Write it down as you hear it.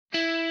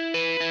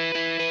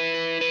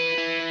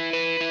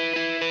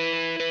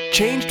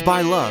Changed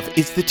by Love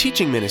is the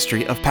teaching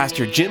ministry of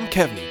Pastor Jim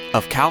Kevney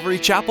of Calvary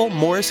Chapel,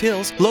 Morris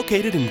Hills,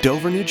 located in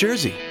Dover, New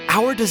Jersey.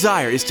 Our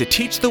desire is to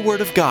teach the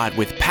Word of God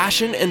with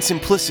passion and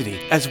simplicity,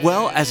 as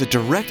well as a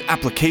direct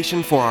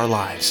application for our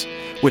lives.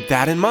 With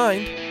that in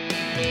mind,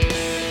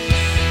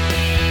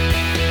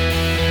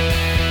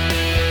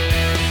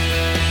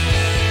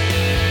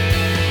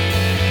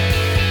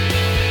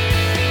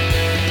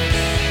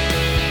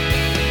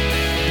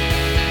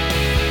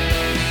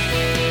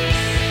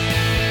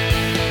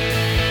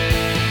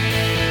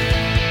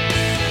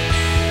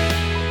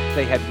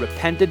 they had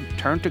repented,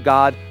 turned to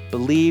God,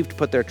 believed,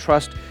 put their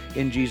trust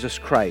in Jesus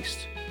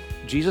Christ.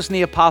 Jesus and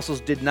the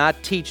apostles did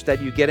not teach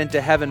that you get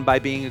into heaven by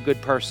being a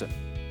good person.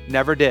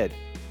 Never did.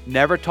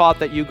 Never taught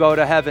that you go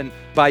to heaven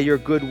by your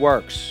good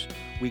works.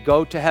 We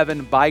go to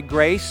heaven by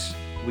grace.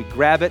 We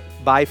grab it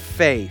by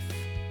faith.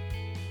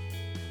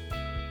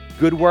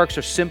 Good works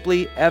are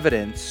simply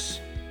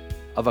evidence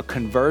of a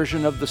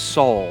conversion of the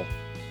soul,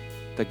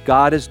 that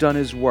God has done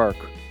His work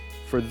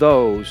for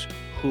those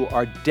who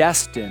are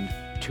destined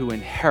to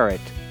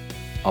inherit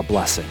a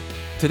blessing.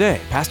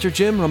 today, Pastor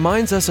Jim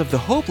reminds us of the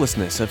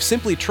hopelessness of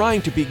simply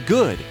trying to be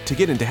good to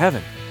get into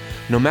heaven.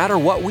 No matter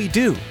what we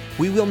do,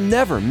 we will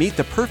never meet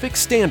the perfect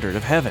standard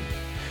of heaven.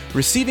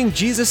 Receiving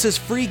Jesus'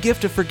 free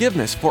gift of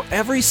forgiveness for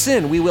every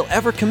sin we will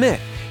ever commit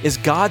is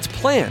God's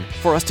plan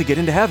for us to get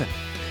into heaven.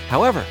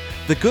 However,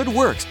 the good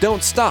works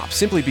don't stop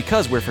simply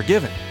because we're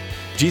forgiven.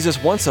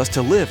 Jesus wants us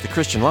to live the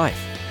Christian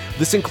life.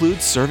 This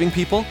includes serving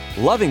people,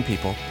 loving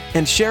people,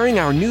 and sharing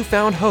our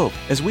newfound hope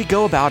as we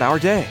go about our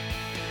day.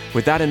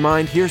 With that in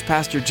mind, here's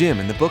Pastor Jim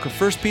in the book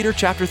of 1 Peter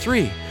chapter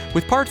 3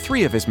 with part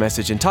 3 of his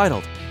message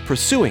entitled,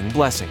 Pursuing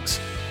Blessings.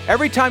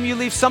 Every time you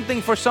leave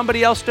something for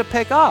somebody else to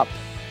pick up,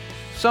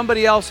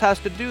 somebody else has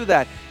to do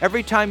that.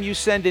 Every time you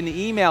send an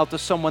email to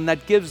someone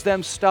that gives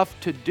them stuff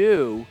to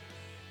do,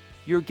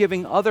 you're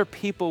giving other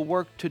people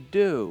work to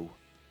do.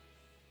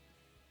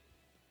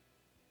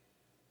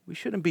 We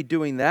shouldn't be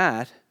doing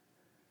that.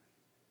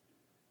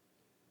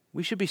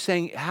 We should be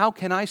saying, how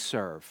can I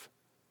serve?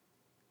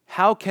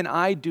 How can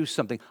I do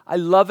something? I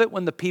love it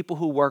when the people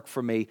who work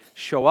for me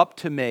show up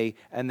to me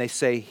and they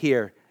say,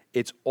 here,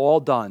 it's all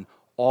done.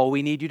 All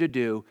we need you to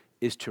do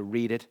is to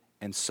read it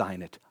and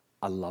sign it.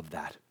 I love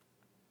that.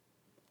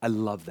 I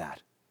love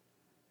that.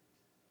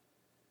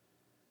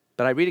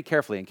 But I read it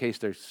carefully in case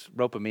they're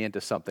roping me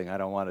into something I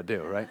don't want to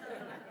do, right?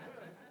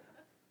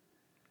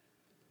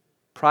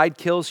 Pride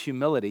kills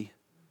humility.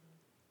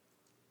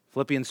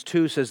 Philippians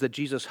 2 says that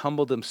Jesus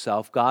humbled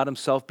Himself. God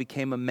Himself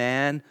became a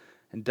man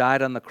and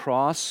died on the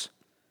cross.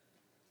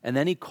 And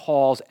then He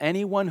calls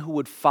anyone who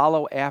would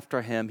follow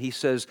after Him. He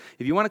says,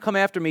 if you want to come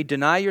after me,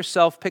 deny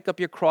yourself, pick up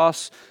your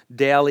cross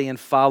daily and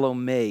follow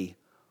me.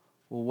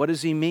 Well, what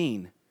does He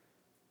mean?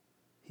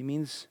 He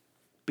means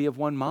be of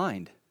one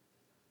mind.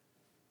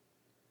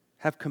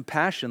 Have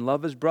compassion,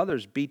 love as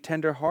brothers, be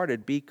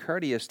tenderhearted, be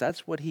courteous.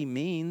 That's what He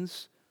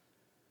means.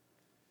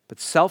 But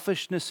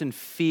selfishness and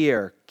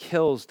fear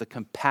kills the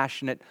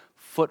compassionate,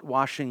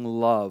 foot-washing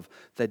love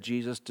that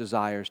Jesus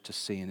desires to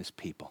see in His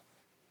people.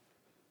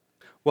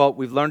 Well,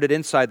 we've learned it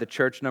inside the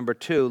church. Number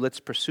 2,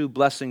 let's pursue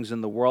blessings in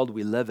the world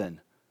we live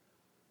in.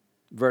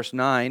 Verse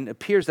 9, it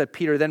appears that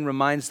Peter then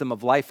reminds them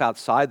of life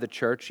outside the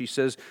church. He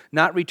says,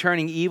 not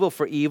returning evil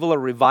for evil or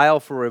revile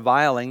for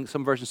reviling.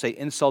 Some versions say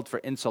insult for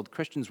insult.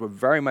 Christians were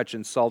very much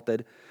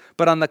insulted.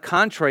 But on the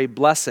contrary,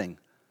 blessing.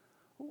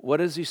 What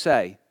does he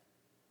say?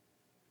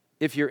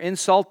 If you're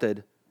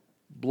insulted,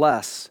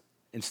 bless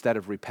instead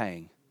of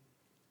repaying.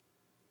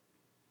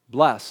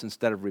 Bless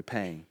instead of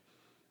repaying.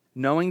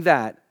 Knowing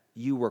that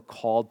you were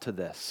called to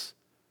this.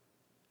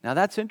 Now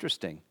that's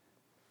interesting.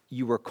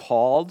 You were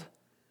called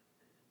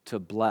to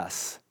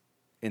bless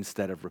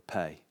instead of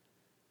repay.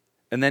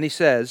 And then he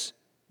says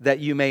that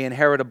you may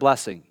inherit a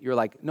blessing. You're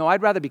like, no,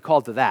 I'd rather be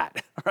called to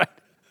that, right?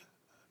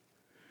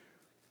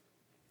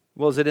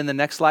 Well, is it in the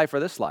next life or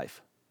this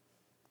life?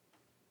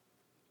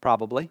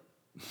 Probably.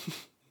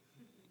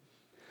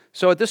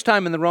 So at this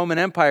time in the Roman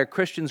Empire,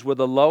 Christians were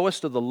the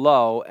lowest of the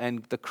low,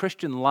 and the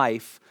Christian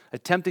life,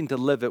 attempting to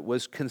live it,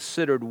 was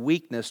considered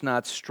weakness,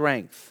 not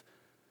strength.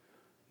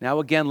 Now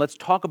again, let's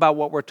talk about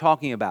what we're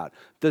talking about.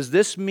 Does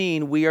this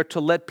mean we are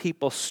to let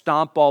people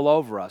stomp all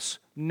over us?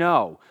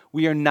 No,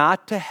 we are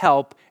not to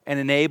help and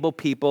enable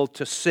people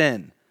to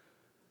sin.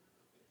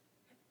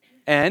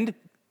 And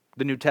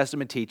the New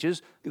Testament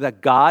teaches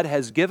that God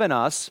has given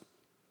us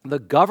the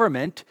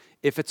government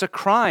if it's a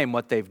crime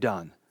what they've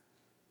done.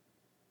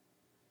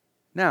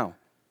 Now,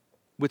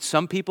 with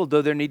some people,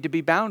 do there need to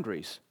be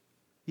boundaries?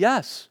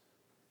 Yes.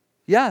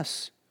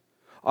 Yes.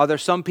 Are there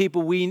some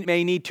people we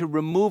may need to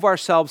remove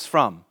ourselves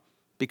from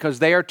because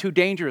they are too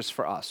dangerous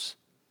for us?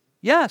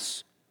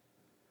 Yes.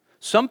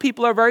 Some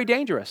people are very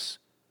dangerous.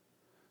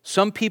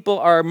 Some people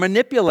are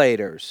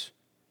manipulators.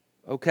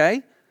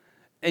 Okay?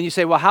 And you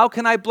say, well, how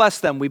can I bless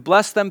them? We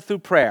bless them through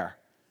prayer.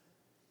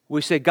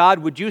 We say, God,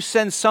 would you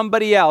send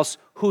somebody else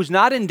who's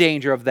not in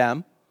danger of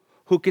them,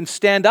 who can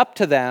stand up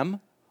to them,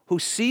 who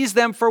sees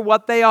them for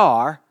what they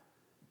are,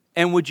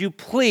 and would you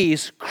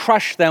please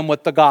crush them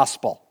with the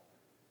gospel?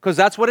 because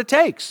that's what it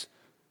takes.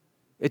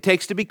 It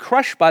takes to be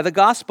crushed by the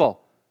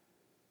gospel.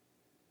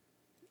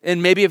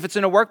 And maybe if it's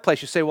in a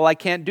workplace, you say, well, I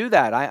can't do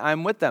that.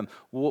 I'm with them.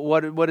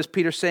 What is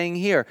Peter saying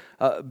here?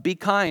 Be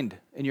kind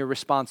in your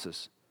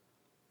responses.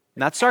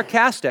 Not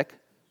sarcastic,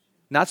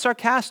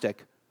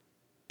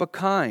 but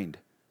kind.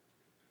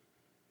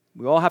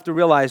 We all have to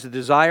realize the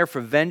desire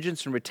for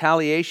vengeance and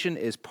retaliation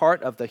is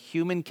part of the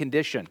human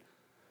condition.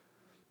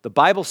 The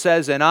Bible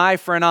says an eye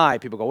for an eye.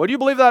 People go, well, do you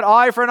believe that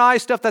eye for an eye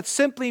stuff? That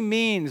simply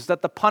means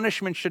that the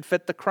punishment should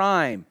fit the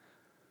crime.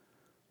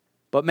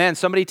 But man,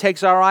 somebody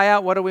takes our eye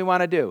out, what do we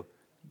want to do?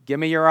 Give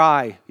me your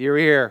eye, your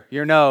ear,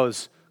 your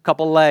nose, a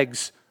couple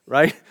legs,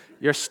 right?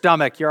 Your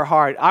stomach, your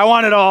heart. I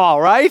want it all,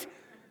 right?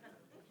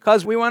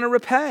 Because we want to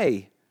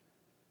repay.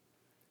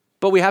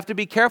 But we have to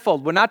be careful.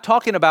 We're not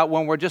talking about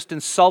when we're just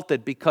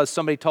insulted because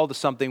somebody told us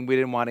something we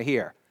didn't want to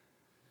hear,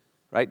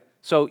 right?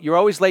 So you're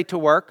always late to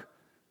work.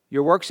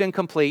 Your work's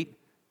incomplete.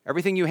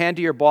 Everything you hand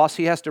to your boss,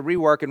 he has to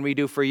rework and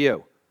redo for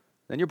you.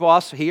 Then your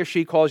boss, he or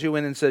she calls you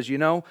in and says,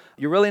 you're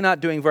really not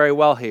doing very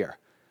well here.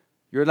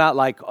 You're not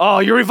like, oh,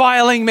 you're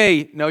reviling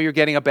me. No, you're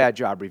getting a bad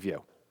job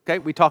review. Okay,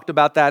 we talked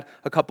about that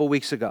a couple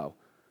weeks ago.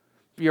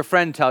 Your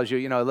friend tells you,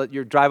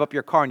 you drive up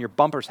your car and your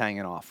bumper's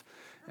hanging off.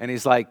 And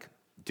he's like,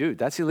 dude,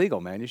 that's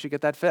illegal, man. You should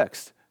get that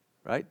fixed,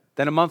 right?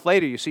 Then a month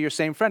later, you see your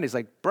same friend. He's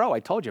like, bro,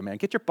 I told you, man,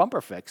 get your bumper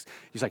fixed.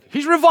 He's like,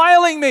 he's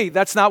reviling me.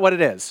 That's not what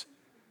it is,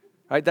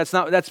 right?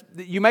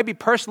 You may be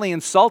personally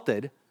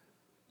insulted,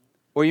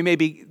 or you may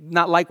be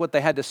not like what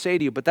they had to say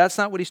to you, but that's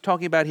not what he's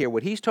talking about here.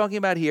 What he's talking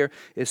about here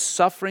is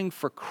suffering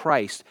for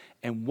Christ.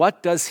 And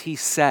what does he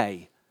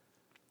say?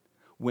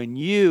 When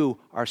you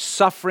are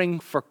suffering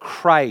for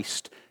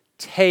Christ,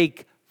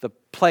 take the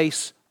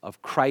place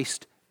of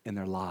Christ in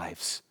their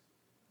lives.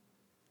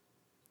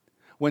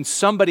 When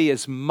somebody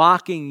is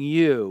mocking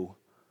you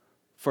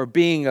for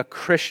being a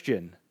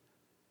Christian,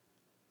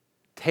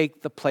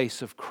 take the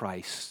place of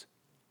Christ.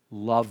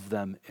 Love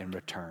them in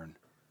return.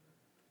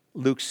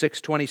 Luke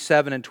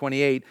 6:27 and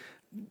 28,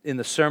 in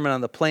the Sermon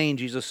on the Plain,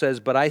 Jesus says,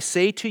 but I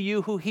say to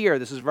you who hear,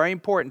 this is very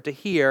important to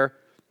hear,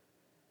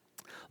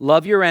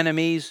 love your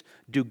enemies,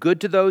 do good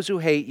to those who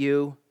hate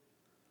you,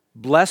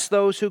 bless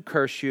those who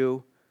curse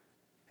you,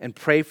 and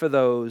pray for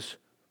those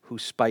who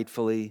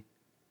spitefully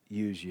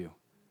use you.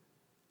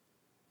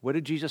 What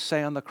did Jesus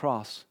say on the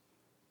cross?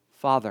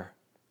 Father,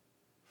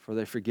 for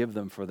they forgive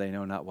them, for they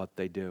know not what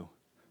they do.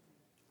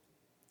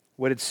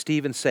 What did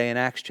Stephen say in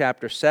Acts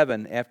chapter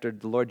 7 after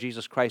the Lord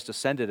Jesus Christ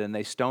ascended and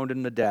they stoned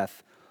him to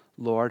death?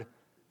 Lord,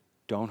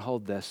 don't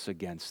hold this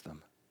against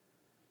them.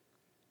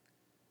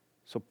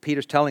 So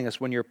Peter's telling us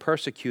when you're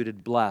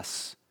persecuted,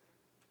 bless.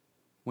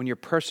 When you're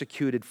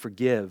persecuted,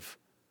 forgive.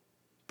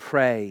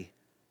 Pray.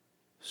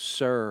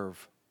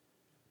 Serve.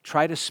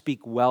 Try to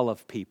speak well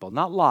of people.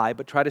 Not lie,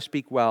 but try to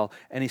speak well.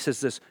 And he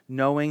says this,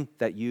 knowing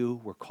that you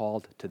were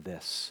called to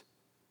this.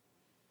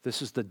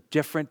 This is the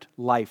different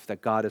life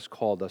that God has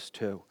called us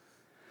to.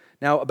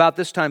 Now, about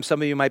this time, some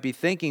of you might be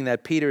thinking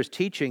that Peter is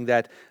teaching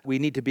that we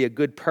need to be a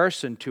good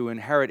person to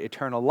inherit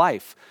eternal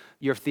life.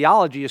 Your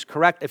theology is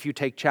correct if you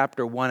take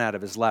chapter 1 out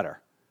of his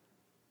letter.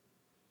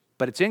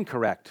 But it's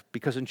incorrect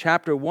because in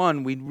chapter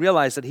 1, we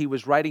realize that he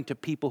was writing to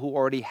people who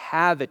already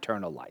have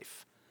eternal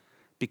life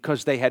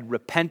because they had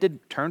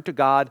repented, turned to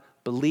God,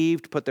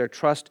 believed, put their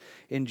trust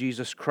in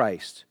Jesus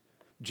Christ.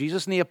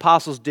 Jesus and the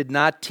apostles did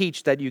not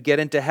teach that you get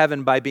into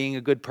heaven by being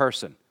a good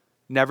person.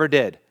 Never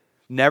did.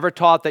 Never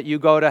taught that you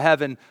go to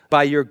heaven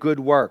by your good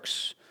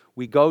works.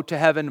 We go to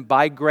heaven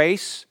by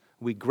grace.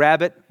 We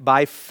grab it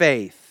by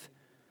faith.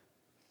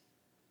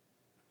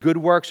 Good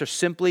works are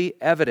simply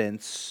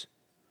evidence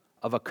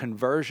of a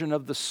conversion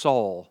of the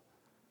soul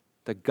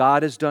that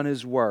God has done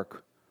his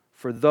work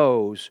for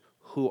those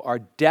who are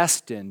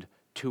destined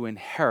to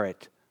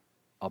inherit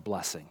a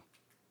blessing.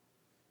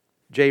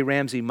 J.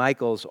 Ramsey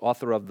Michaels,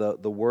 author of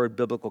the Word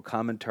Biblical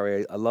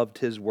Commentary, I loved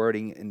his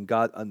wording in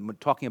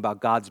talking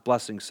about God's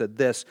blessing, said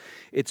this,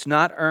 it's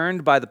not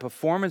earned by the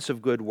performance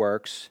of good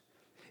works,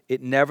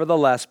 it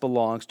nevertheless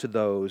belongs to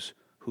those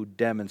who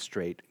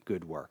demonstrate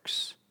good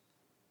works.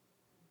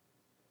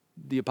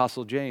 The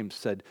Apostle James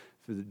said,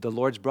 the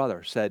Lord's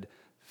brother said,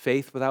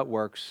 faith without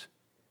works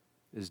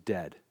is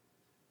dead.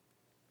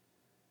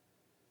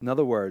 In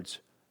other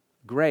words,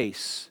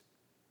 grace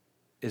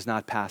is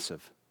not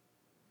passive.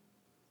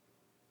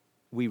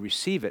 We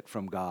receive it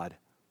from God,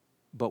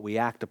 but we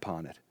act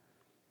upon it.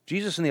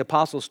 Jesus and the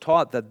apostles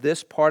taught that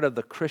this part of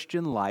the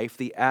Christian life,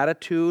 the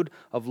attitude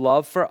of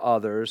love for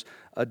others,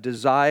 a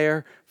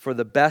desire for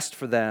the best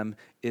for them,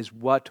 is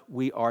what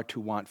we are to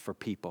want for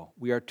people.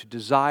 We are to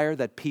desire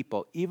that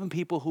people, even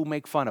people who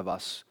make fun of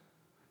us,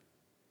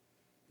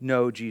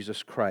 know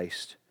Jesus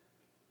Christ.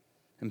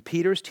 And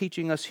Peter's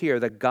teaching us here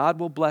that God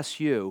will bless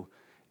you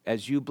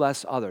as you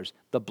bless others.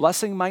 The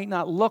blessing might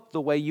not look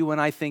the way you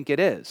and I think it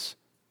is.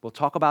 We'll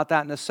talk about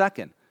that in a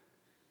second.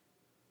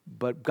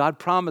 But God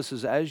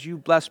promises as you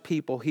bless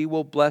people, he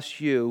will bless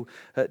you.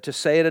 To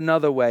say it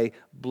another way,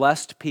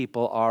 blessed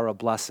people are a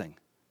blessing.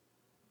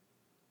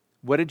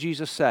 What did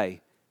Jesus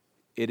say?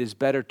 It is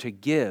better to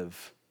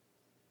give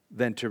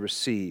than to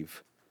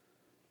receive.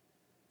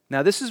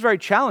 Now, this is very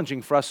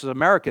challenging for us as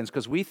Americans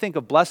because we think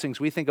of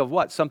blessings, we think of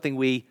what? Something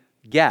we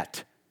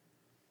get,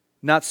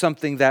 not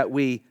something that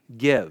we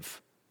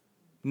give,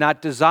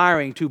 not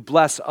desiring to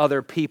bless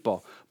other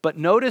people. But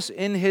notice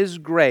in His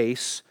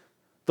grace,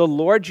 the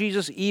Lord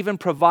Jesus even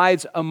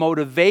provides a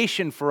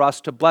motivation for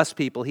us to bless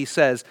people. He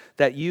says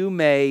that you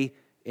may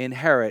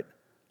inherit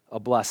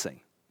a blessing.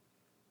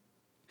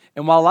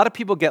 And while a lot of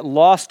people get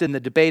lost in the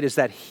debate, is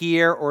that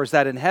here or is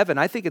that in heaven?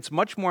 I think it's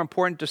much more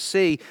important to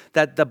see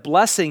that the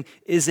blessing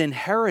is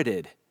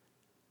inherited.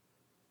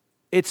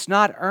 It's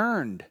not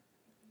earned.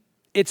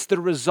 It's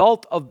the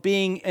result of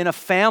being in a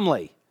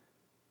family.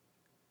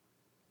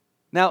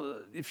 Now,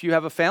 if you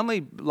have a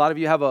family, a lot of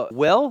you have a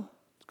will.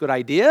 Good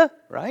idea,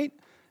 right?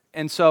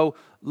 And so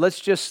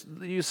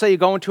you say you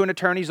go into an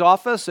attorney's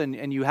office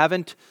and you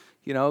haven't,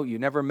 you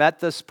never met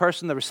this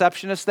person, the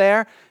receptionist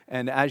there,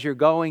 and as you're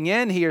going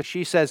in, he or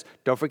she says,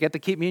 don't forget to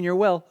keep me in your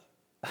will.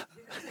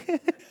 You're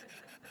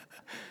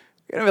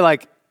going to be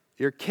like,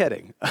 you're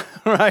kidding,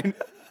 right?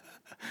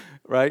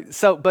 Right?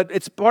 So, but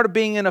it's part of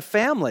being in a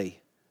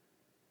family.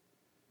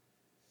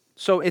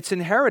 So it's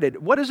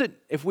inherited. What is it,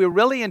 if we're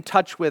really in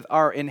touch with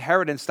our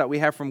inheritance that we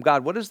have from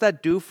God, what does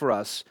that do for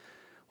us?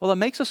 Well, it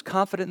makes us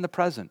confident in the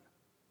present.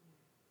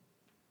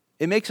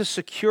 It makes us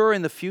secure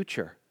in the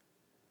future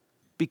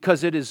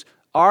because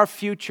our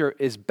future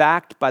is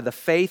backed by the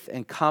faith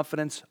and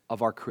confidence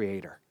of our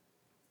Creator,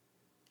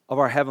 of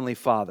our Heavenly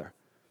Father.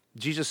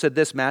 Jesus said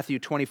this, Matthew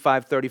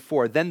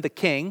 25:34, then the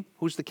king,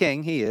 who's the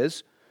king? He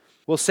is,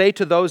 will say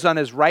to those on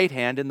his right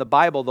hand, in the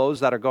Bible,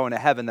 those that are going to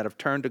heaven, that have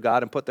turned to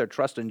God and put their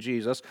trust in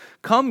Jesus,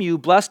 come you,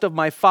 blessed of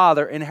my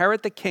Father,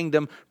 inherit the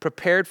kingdom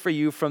prepared for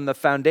you from the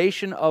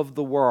foundation of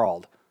the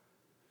world.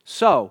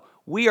 So,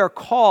 we are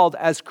called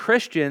as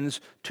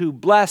Christians to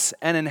bless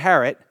and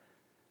inherit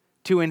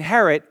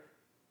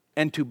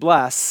and to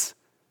bless.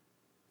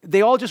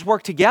 They all just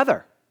work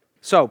together.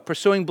 So,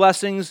 pursuing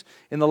blessings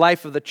in the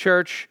life of the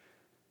church,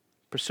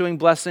 pursuing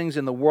blessings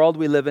in the world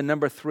we live in.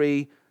 Number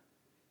 3,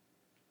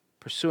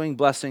 pursuing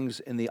blessings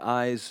in the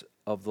eyes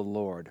of the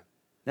Lord.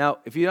 Now,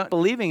 if you're not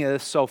believing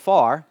this so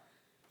far,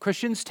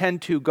 Christians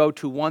tend to go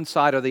to one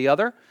side or the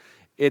other.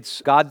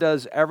 It's God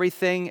does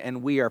everything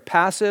and we are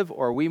passive,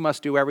 or we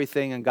must do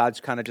everything and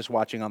God's kind of just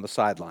watching on the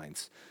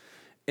sidelines.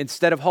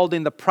 Instead of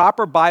holding the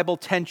proper Bible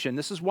tension,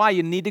 this is why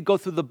you need to go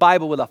through the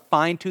Bible with a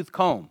fine-tooth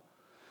comb.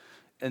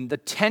 And the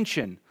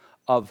tension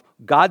of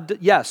God,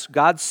 yes,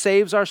 God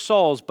saves our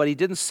souls, but He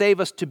didn't save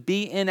us to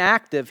be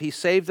inactive. He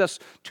saved us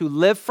to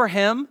live for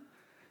Him,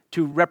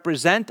 to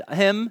represent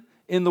Him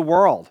in the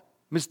world.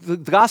 The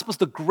gospel is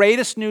the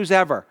greatest news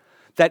ever.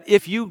 That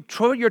if you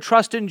put your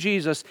trust in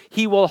Jesus,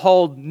 He will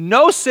hold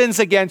no sins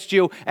against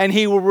you, and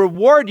He will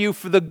reward you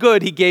for the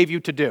good He gave you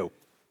to do.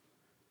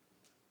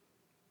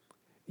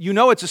 You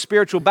know it's a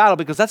spiritual battle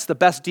because that's the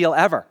best deal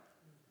ever.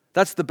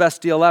 That's the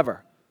best deal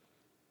ever.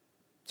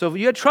 So if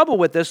you had trouble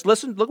with this,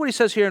 listen, look what he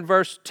says here in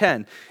verse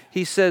 10.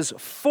 He says,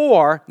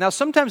 for. Now,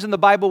 sometimes in the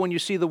Bible, when you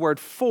see the word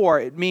for,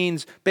 it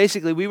means,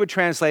 basically, we would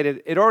translate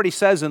it, it already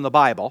says in the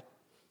Bible.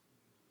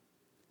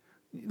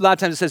 A lot of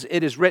times it says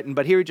it is written,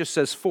 but here he just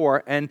says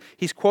for, and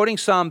he's quoting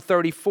Psalm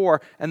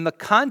 34, and the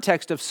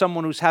context of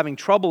someone who's having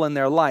trouble in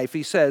their life.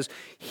 He says,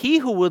 he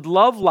who would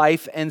love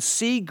life and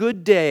see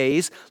good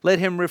days, let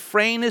him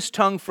refrain his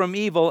tongue from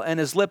evil and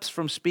his lips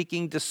from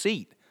speaking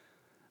deceit.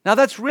 Now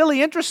that's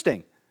really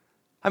interesting.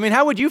 I mean,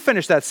 how would you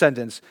finish that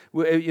sentence?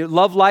 You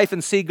love life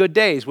and see good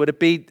days. Would it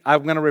be,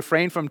 I'm going to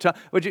refrain from tongue?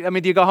 Do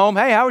you go home,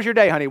 hey, how was your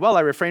day, honey? Well, I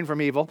refrained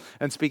from evil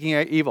and speaking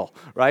evil,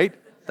 right?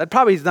 That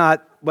probably is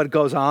not what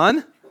goes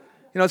on.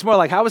 It's more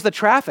like, how was the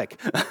traffic?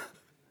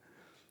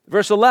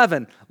 Verse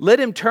 11, let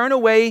him turn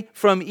away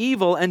from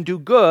evil and do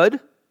good,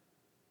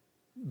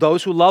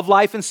 those who love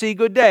life and see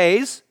good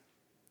days.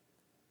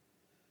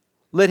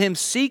 Let him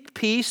seek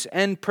peace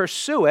and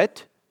pursue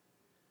it.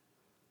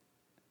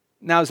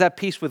 Now, is that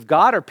peace with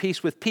God or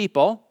peace with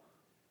people?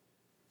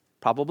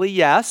 Probably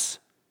yes.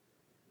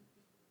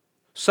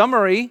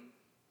 Summary,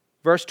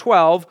 verse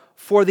 12,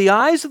 for the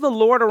eyes of the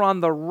Lord are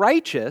on the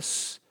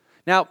righteous.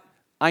 Now,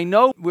 I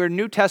know we're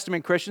New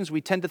Testament Christians. We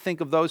tend to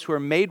think of those who are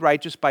made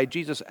righteous by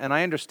Jesus, and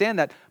I understand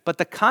that. But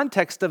the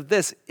context of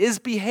this is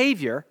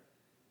behavior.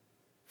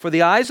 For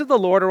the eyes of the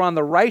Lord are on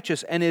the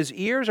righteous, and His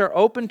ears are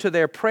open to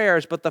their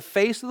prayers, but the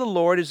face of the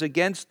Lord is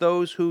against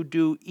those who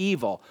do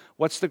evil.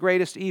 What's the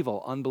greatest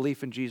evil?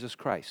 Unbelief in Jesus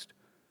Christ.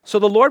 So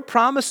the Lord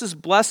promises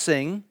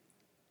blessing,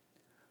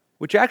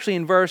 which actually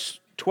in verse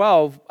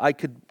 12, I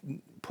could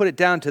put it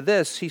down to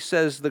this. He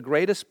says the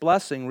greatest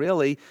blessing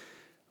really,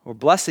 or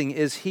blessing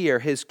is here,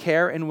 His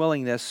care and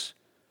willingness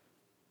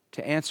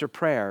to answer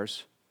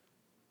prayers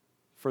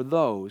for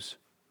those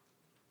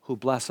who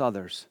bless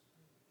others.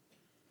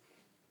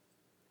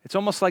 It's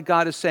almost like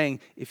God is saying,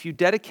 if you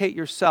dedicate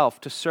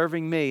yourself to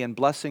serving me and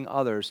blessing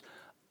others,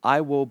 I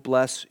will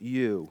bless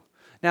you.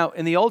 Now,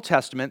 in the Old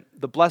Testament,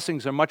 the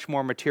blessings are much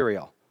more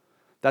material.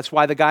 That's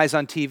why the guys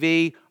on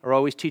TV are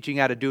always teaching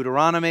out of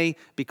Deuteronomy,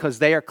 because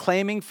they are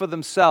claiming for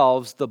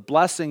themselves the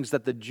blessings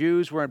that the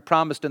Jews were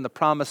promised in the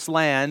promised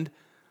land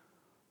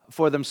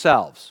for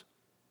themselves.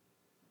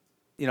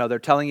 they're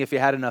telling you if you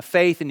had enough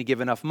faith and you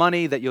give enough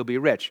money that you'll be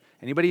rich.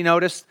 Anybody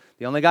notice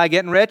the only guy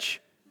getting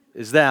rich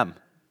is them?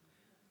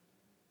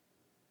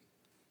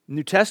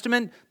 New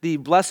Testament, the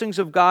blessings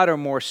of God are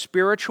more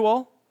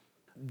spiritual.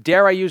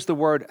 Dare I use the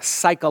word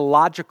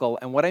psychological?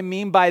 And what I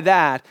mean by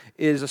that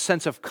is a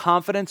sense of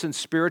confidence and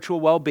spiritual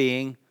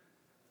well-being,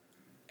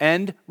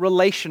 and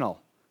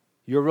relational.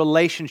 Your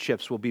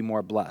relationships will be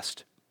more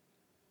blessed.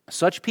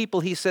 Such people,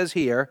 he says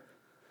here,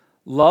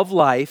 love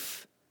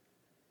life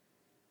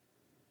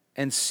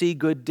and see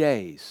good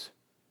days.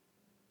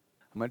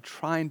 I'm going to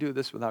try and do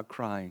this without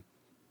crying.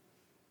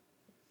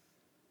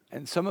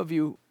 And some of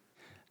you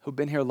who've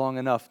been here long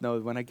enough know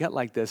when I get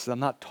like this, I'm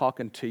not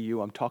talking to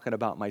you, I'm talking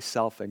about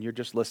myself, and you're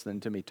just listening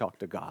to me talk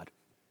to God.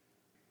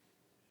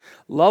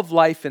 Love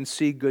life and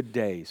see good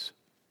days.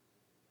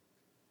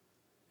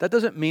 That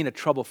doesn't mean a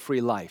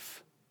trouble-free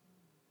life.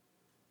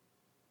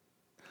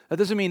 That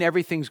doesn't mean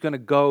everything's going to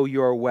go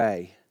your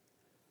way.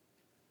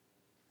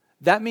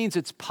 That means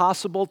it's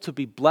possible to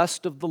be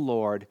blessed of the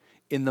Lord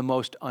in the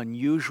most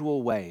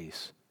unusual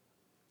ways.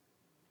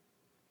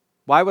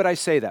 Why would I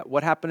say that?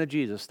 What happened to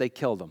Jesus? They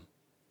killed him.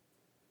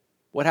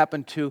 What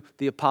happened to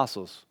the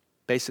apostles?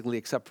 Basically,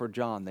 except for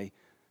John,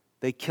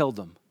 they killed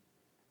him.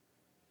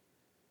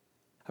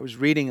 I was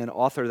reading an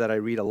author that I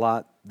read a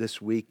lot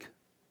this week.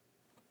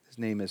 His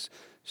name is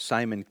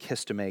Simon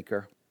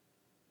Kistemaker.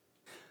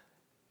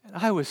 And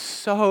I was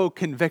so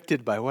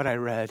convicted by what I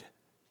read.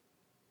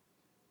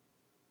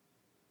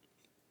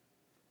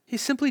 He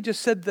simply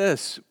just said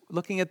this,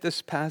 looking at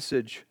this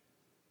passage.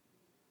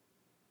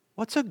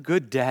 What's a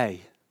good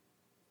day?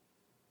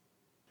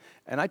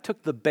 And I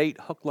took the bait,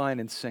 hook, line,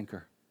 and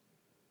sinker.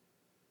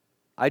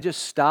 I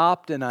just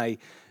stopped and I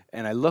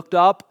looked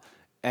up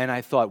and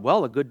I thought,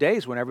 well, a good day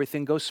is when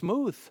everything goes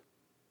smooth.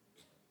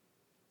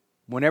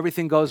 When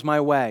everything goes my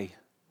way.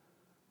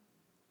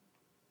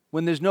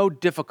 When there's no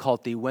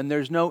difficulty, when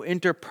there's no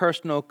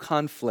interpersonal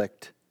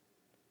conflict.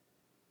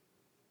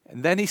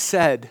 And then he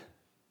said,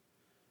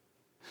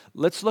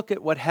 let's look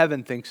at what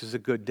heaven thinks is a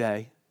good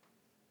day.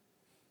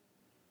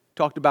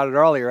 Talked about it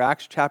earlier,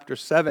 Acts chapter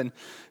 7.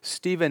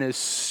 Stephen is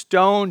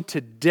stoned to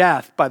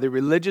death by the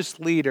religious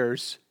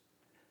leaders,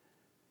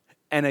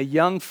 and a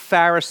young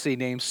Pharisee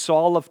named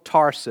Saul of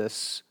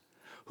Tarsus,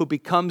 who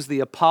becomes the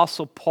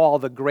Apostle Paul,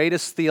 the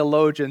greatest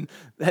theologian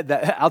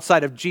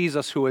outside of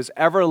Jesus who has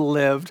ever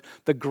lived,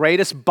 the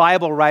greatest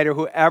Bible writer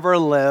who ever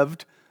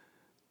lived,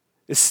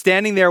 is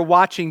standing there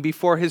watching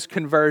before his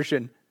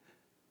conversion.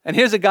 And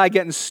here's a guy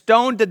getting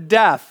stoned to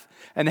death.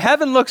 And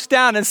heaven looks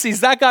down and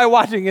sees that guy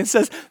watching and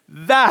says,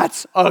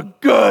 that's a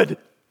good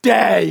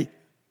day.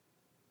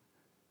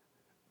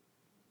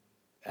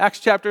 Acts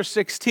chapter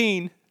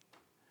 16.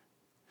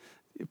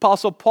 The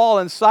Apostle Paul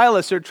and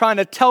Silas are trying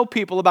to tell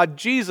people about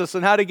Jesus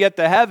and how to get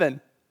to heaven.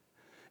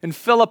 In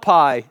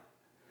Philippi,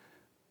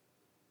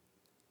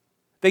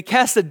 they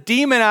cast a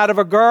demon out of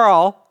a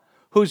girl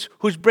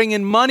who's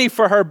bringing money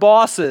for her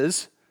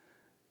bosses,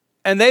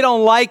 and they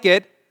don't like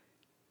it,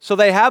 so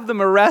they have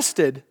them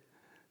arrested.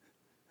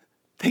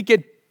 They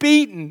get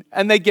beaten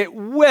and they get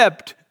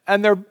whipped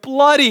and they're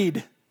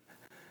bloodied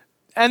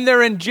and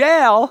they're in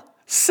jail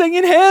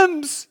singing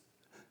hymns.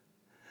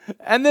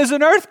 And there's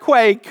an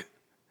earthquake.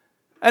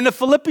 And the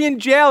Philippian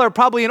jailer,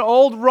 probably an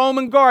old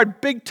Roman guard,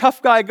 big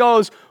tough guy,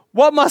 goes,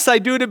 what must I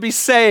do to be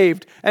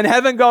saved? And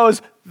heaven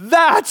goes,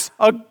 that's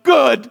a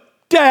good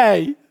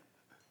day.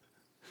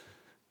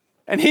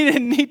 And he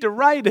didn't need to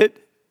write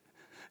it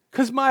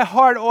because my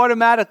heart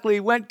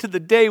automatically went to the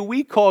day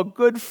we call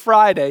Good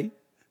Friday.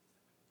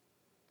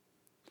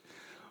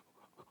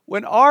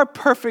 When our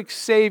perfect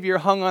Savior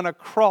hung on a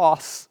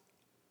cross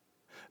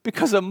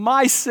because of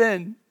my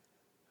sin,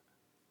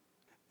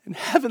 and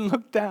heaven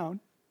looked down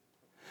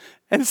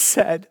and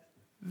said,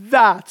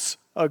 that's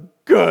a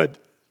good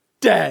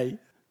day.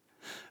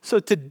 So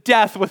to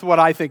death with what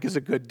I think is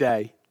a good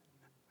day.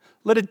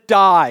 Let it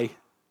die.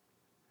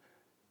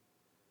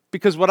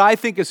 Because what I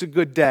think is a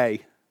good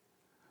day,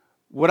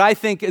 what I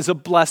think is a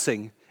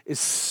blessing, is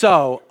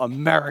so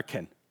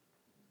American.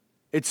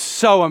 It's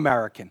so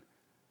American.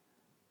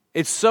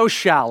 It's so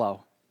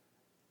shallow.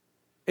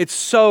 It's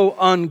so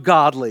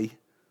ungodly.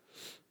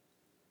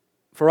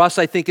 For us,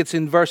 I think it's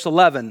in verse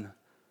 11.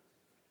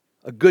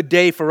 A good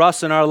day for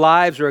us in our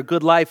lives, or a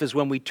good life, is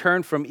when we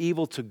turn from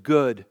evil to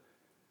good.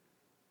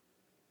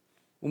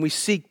 When we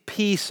seek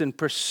peace and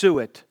pursue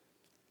it.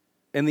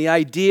 And the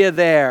idea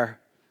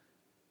there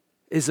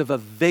is of a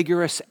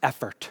vigorous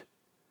effort.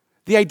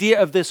 The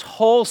idea of this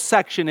whole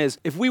section is,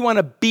 if we want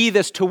to be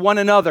this to one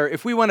another,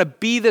 if we want to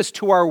be this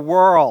to our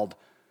world,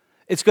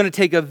 it's going to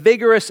take a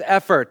vigorous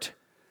effort.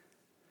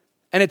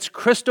 And it's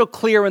crystal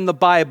clear in the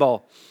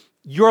Bible.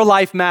 Your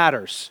life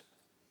matters.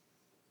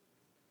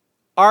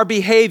 Our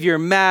behavior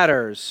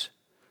matters.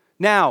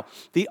 Now,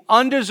 the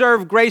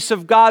undeserved grace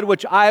of God,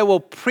 which I will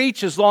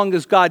preach as long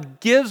as God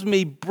gives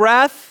me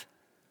breath,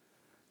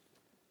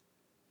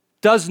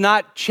 does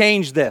not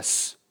change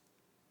this.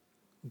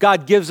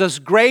 God gives us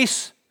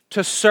grace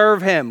to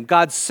serve Him.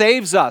 God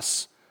saves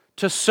us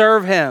to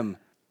serve Him.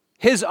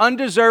 His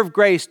undeserved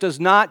grace does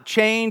not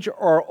change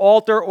or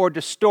alter or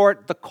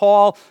distort the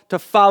call to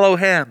follow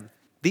him.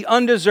 The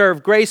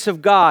undeserved grace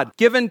of God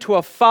given to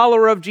a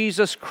follower of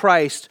Jesus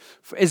Christ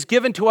is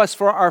given to us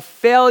for our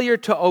failure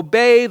to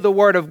obey the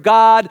Word of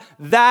God.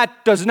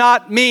 That does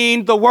not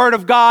mean the Word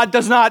of God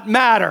does not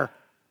matter.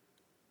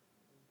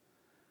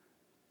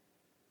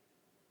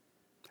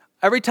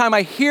 Every time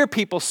I hear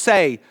people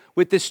say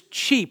with this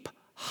cheap,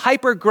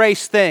 hyper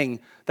grace thing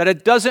that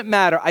it doesn't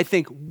matter, I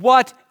think,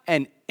 what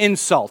an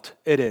insult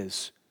it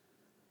is.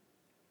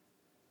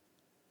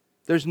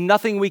 There's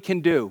nothing we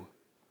can do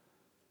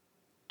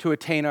to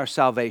attain our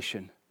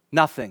salvation.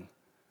 Nothing.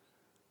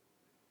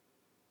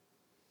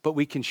 But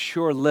we can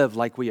sure live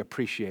like we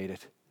appreciate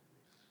it.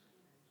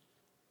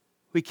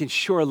 We can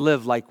sure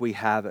live like we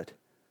have it.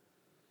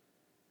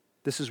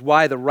 This is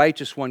why the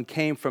righteous one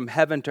came from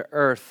heaven to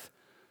earth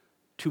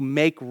to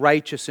make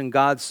righteous in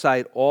God's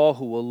sight all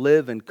who will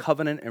live in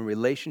covenant and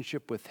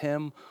relationship with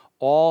him,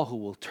 all who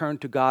will turn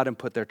to God and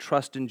put their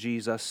trust in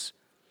Jesus.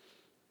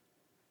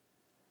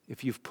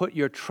 If you've put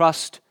your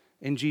trust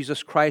in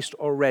Jesus Christ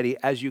already,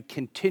 as you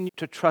continue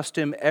to trust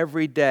him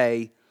every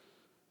day,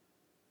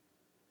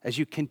 as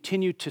you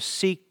continue to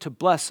seek to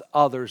bless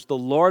others, the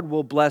Lord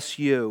will bless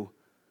you.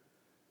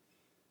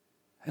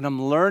 And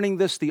I'm learning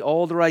this the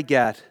older I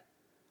get,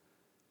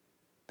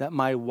 that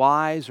my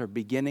whys are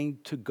beginning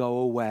to go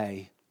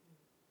away.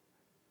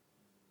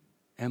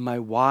 And my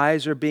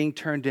whys are being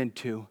turned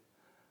into,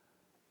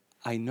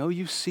 I know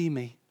you see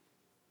me.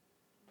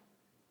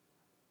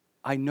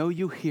 I know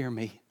you hear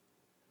me.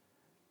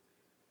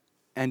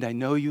 And I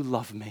know you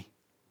love me.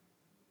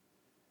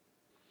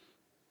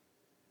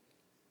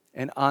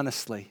 And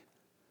honestly,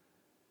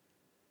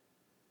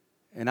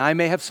 and I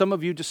may have some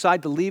of you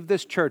decide to leave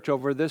this church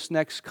over this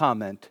next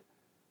comment,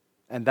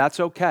 and that's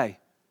okay.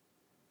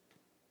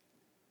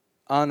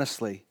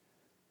 Honestly,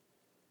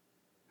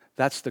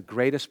 that's the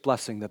greatest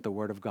blessing that the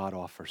Word of God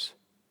offers.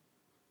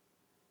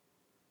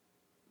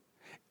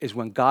 Is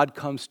when God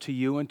comes to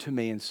you and to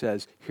me and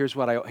says, here's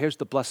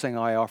the blessing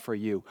I offer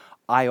you.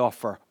 I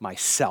offer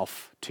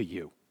myself to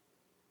you.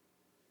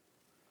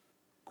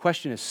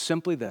 Question is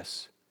simply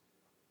this.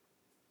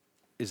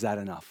 Is that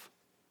enough?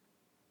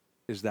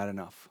 Is that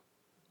enough?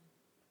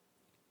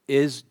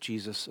 Is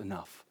Jesus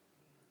enough?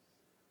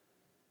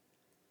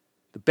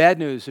 The bad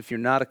news, if you're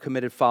not a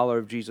committed follower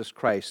of Jesus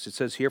Christ, it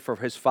says here, for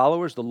his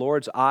followers, the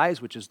Lord's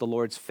eyes, which is the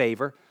Lord's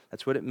favor.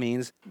 That's what it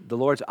means. The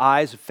Lord's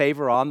eyes,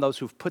 favor on those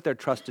who've put their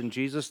trust in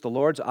Jesus. The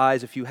Lord's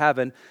eyes, if you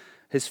haven't,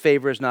 his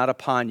favor is not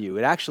upon you.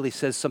 It actually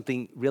says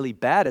something really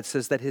bad. It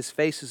says that his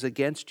face is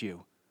against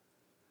you.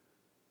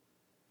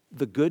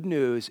 The good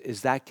news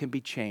is that can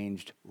be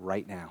changed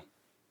right now.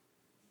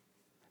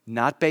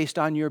 Not based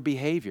on your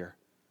behavior.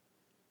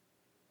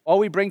 All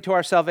we bring to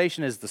our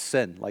salvation is the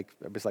sin.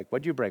 It's like,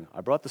 what'd you bring?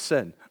 I brought the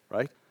sin,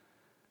 right?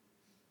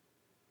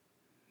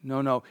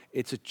 No.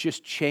 It's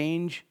just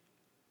change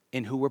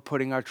in who we're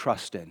putting our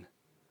trust in.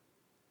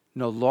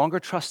 No longer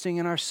trusting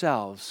in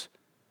ourselves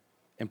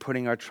and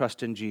putting our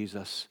trust in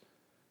Jesus.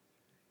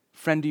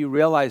 Friend, do you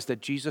realize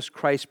that Jesus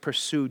Christ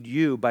pursued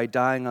you by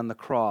dying on the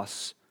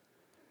cross?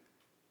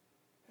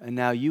 And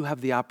now you have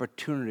the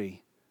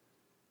opportunity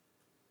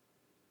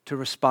to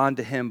respond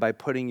to him by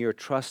putting your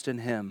trust in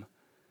him.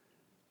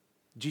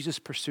 Jesus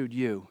pursued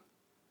you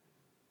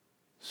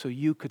so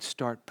you could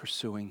start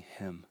pursuing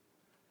him.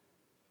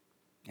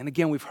 And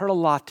again, we've heard a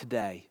lot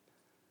today.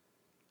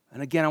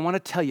 And again, I want to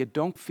tell you,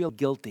 don't feel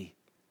guilty.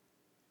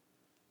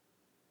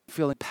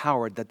 Feel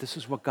empowered that this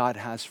is what God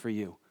has for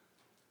you.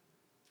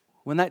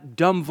 When that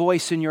dumb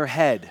voice in your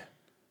head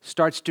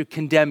starts to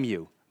condemn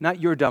you,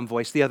 not your dumb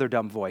voice, the other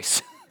dumb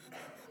voice,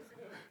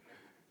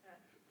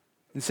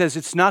 and says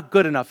it's not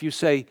good enough, you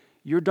say,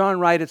 you're darn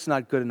right it's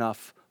not good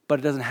enough, but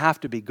it doesn't have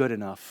to be good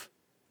enough.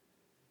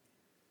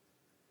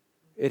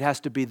 It has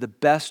to be the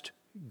best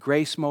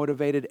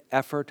grace-motivated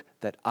effort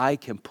that I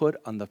can put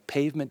on the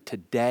pavement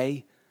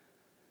today,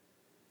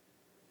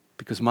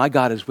 because my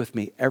God is with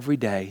me every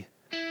day,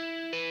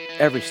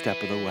 every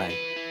step of the way.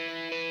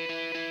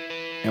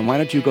 And why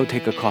don't you go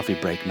take a coffee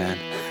break, man?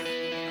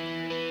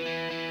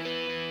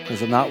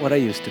 Because I'm not what I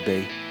used to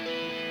be,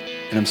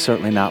 and I'm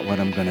certainly not what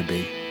I'm going to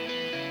be.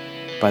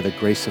 By the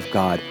grace of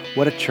God.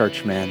 What a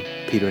church, man,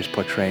 Peter is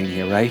portraying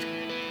here, right?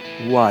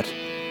 What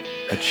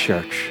a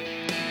church.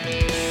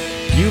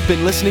 You've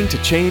been listening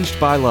to Changed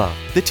by Love,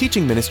 the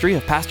teaching ministry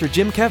of Pastor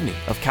Jim Kevney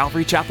of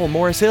Calvary Chapel,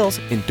 Morris Hills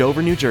in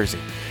Dover, New Jersey.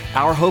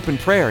 Our hope and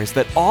prayer is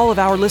that all of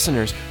our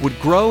listeners would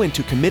grow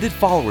into committed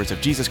followers of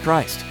Jesus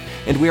Christ,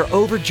 and we are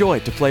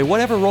overjoyed to play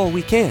whatever role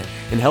we can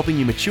in helping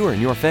you mature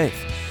in your faith.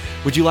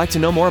 Would you like to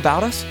know more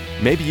about us?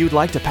 Maybe you'd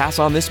like to pass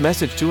on this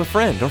message to a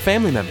friend or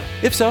family member.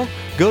 If so,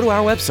 go to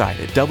our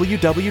website at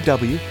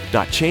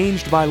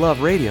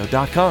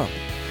www.changedbyloveradio.com.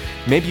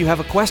 Maybe you have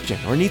a question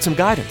or need some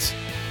guidance.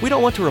 We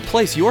don't want to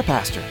replace your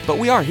pastor, but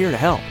we are here to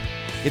help.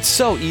 It's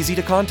so easy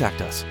to contact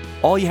us.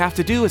 All you have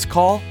to do is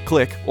call,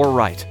 click, or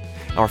write.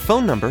 Our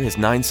phone number is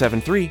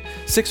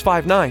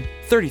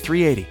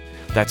 973-659-3380.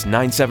 That's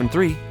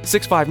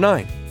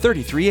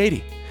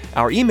 973-659-3380.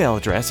 Our email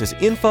address is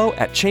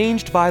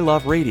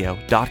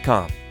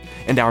info@changedbyloveradio.com.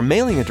 And our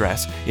mailing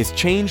address is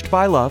Changed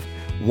by Love,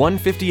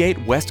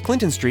 158 West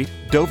Clinton Street,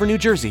 Dover, New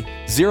Jersey,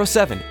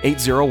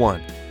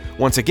 07801.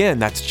 Once again,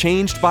 that's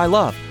Changed by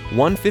Love,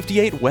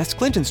 158 West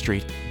Clinton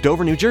Street,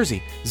 Dover, New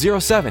Jersey,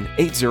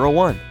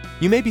 07801.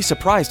 You may be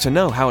surprised to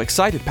know how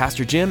excited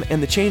Pastor Jim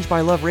and the Changed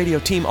by Love radio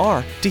team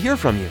are to hear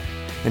from you.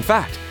 In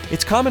fact,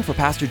 it's common for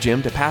Pastor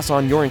Jim to pass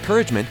on your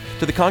encouragement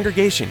to the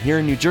congregation here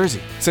in New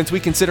Jersey, since we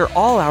consider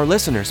all our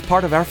listeners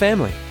part of our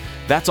family.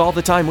 That's all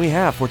the time we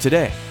have for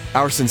today.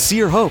 Our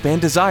sincere hope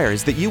and desire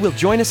is that you will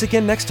join us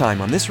again next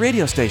time on this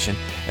radio station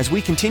as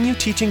we continue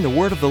teaching the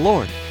Word of the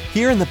Lord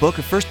here in the book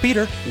of 1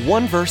 Peter,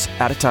 one verse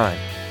at a time.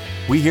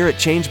 We here at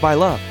Changed by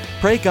Love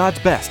pray God's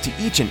best to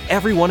each and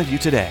every one of you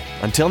today.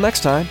 Until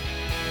next time,